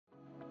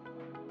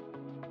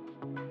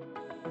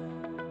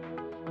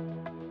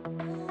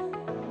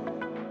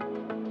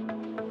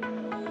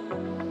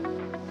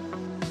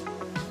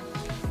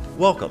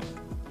Welcome.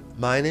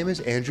 My name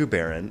is Andrew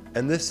Barron,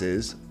 and this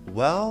is,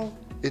 well,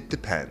 it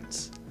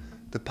depends.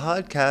 The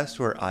podcast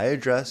where I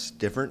address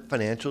different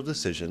financial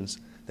decisions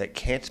that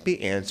can't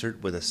be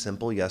answered with a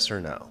simple yes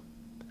or no.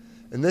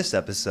 In this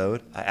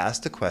episode, I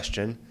asked the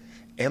question,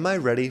 am I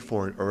ready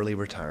for an early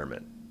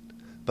retirement?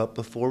 But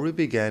before we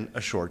begin,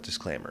 a short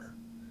disclaimer.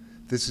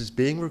 This is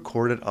being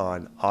recorded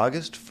on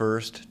August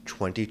 1st,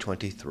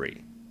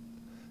 2023.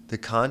 The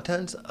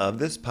contents of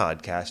this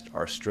podcast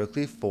are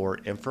strictly for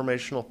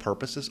informational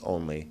purposes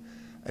only,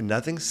 and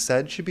nothing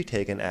said should be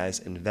taken as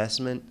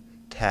investment,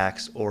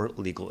 tax, or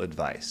legal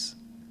advice.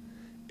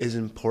 It is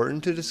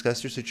important to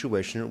discuss your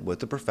situation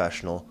with a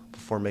professional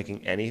before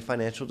making any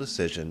financial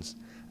decisions,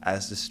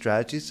 as the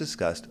strategies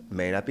discussed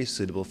may not be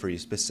suitable for you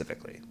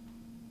specifically.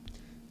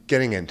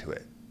 Getting into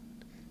it.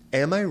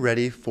 Am I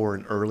ready for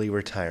an early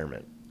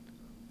retirement?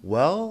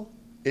 Well,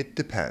 it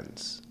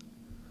depends.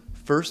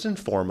 First and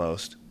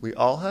foremost, we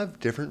all have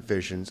different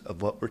visions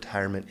of what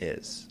retirement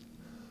is.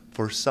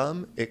 For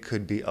some, it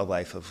could be a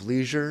life of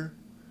leisure,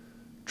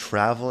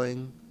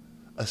 traveling,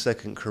 a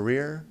second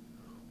career,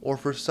 or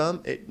for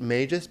some, it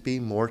may just be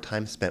more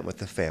time spent with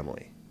the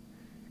family.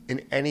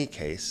 In any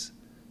case,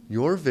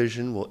 your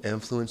vision will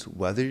influence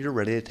whether you're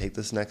ready to take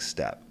this next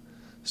step.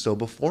 So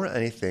before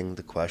anything,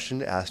 the question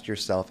to ask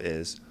yourself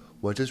is,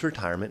 what does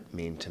retirement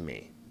mean to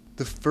me?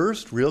 The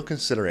first real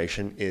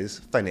consideration is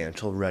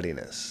financial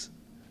readiness.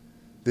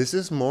 This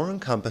is more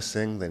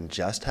encompassing than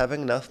just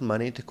having enough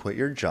money to quit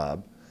your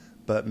job,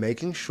 but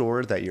making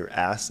sure that your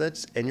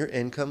assets and your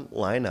income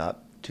line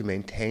up to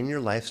maintain your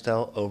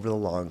lifestyle over the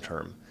long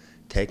term,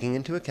 taking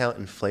into account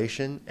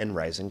inflation and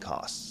rising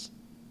costs.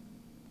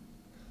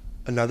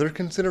 Another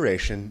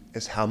consideration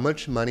is how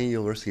much money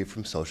you'll receive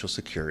from Social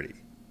Security.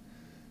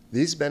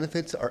 These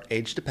benefits are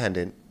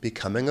age-dependent,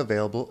 becoming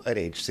available at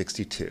age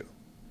 62.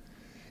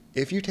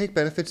 If you take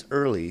benefits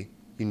early,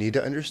 you need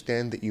to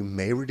understand that you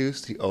may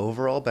reduce the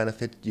overall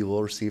benefit you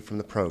will receive from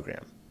the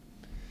program.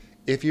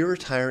 If you're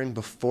retiring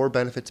before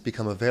benefits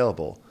become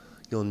available,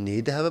 you'll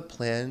need to have a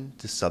plan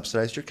to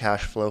subsidize your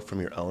cash flow from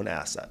your own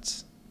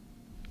assets.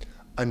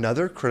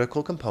 Another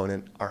critical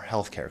component are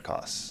healthcare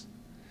costs.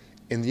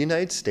 In the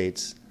United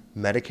States,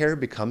 Medicare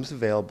becomes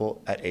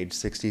available at age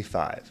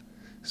 65,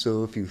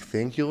 so if you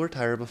think you'll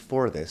retire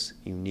before this,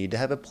 you need to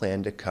have a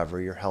plan to cover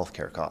your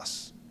healthcare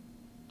costs.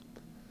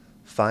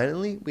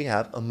 Finally, we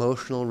have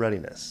emotional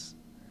readiness.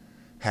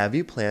 Have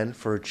you planned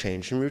for a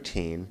change in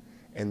routine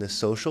and the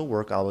social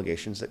work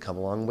obligations that come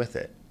along with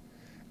it?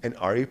 And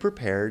are you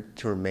prepared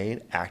to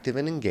remain active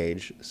and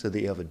engaged so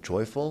that you have a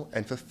joyful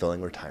and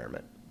fulfilling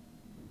retirement?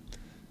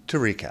 To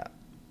recap,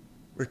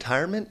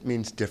 retirement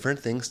means different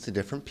things to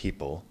different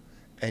people,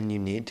 and you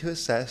need to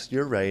assess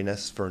your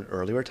readiness for an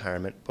early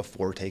retirement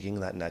before taking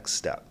that next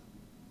step.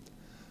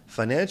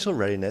 Financial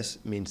readiness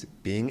means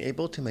being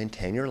able to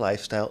maintain your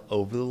lifestyle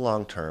over the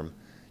long term,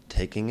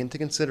 taking into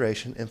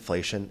consideration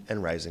inflation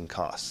and rising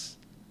costs.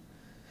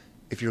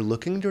 If you're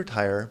looking to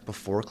retire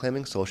before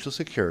claiming Social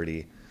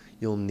Security,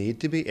 you'll need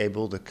to be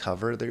able to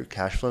cover your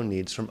cash flow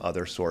needs from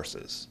other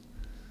sources.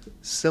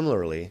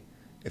 Similarly,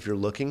 if you're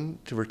looking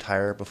to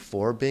retire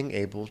before being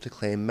able to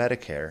claim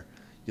Medicare,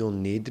 you'll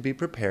need to be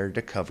prepared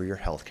to cover your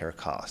healthcare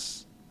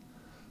costs.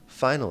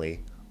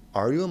 Finally,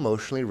 are you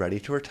emotionally ready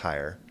to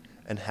retire,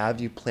 and have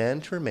you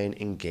planned to remain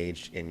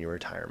engaged in your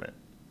retirement?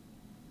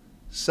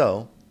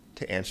 So,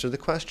 to answer the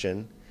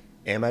question,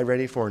 am I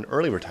ready for an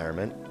early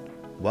retirement?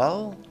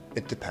 Well,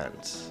 it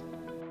depends.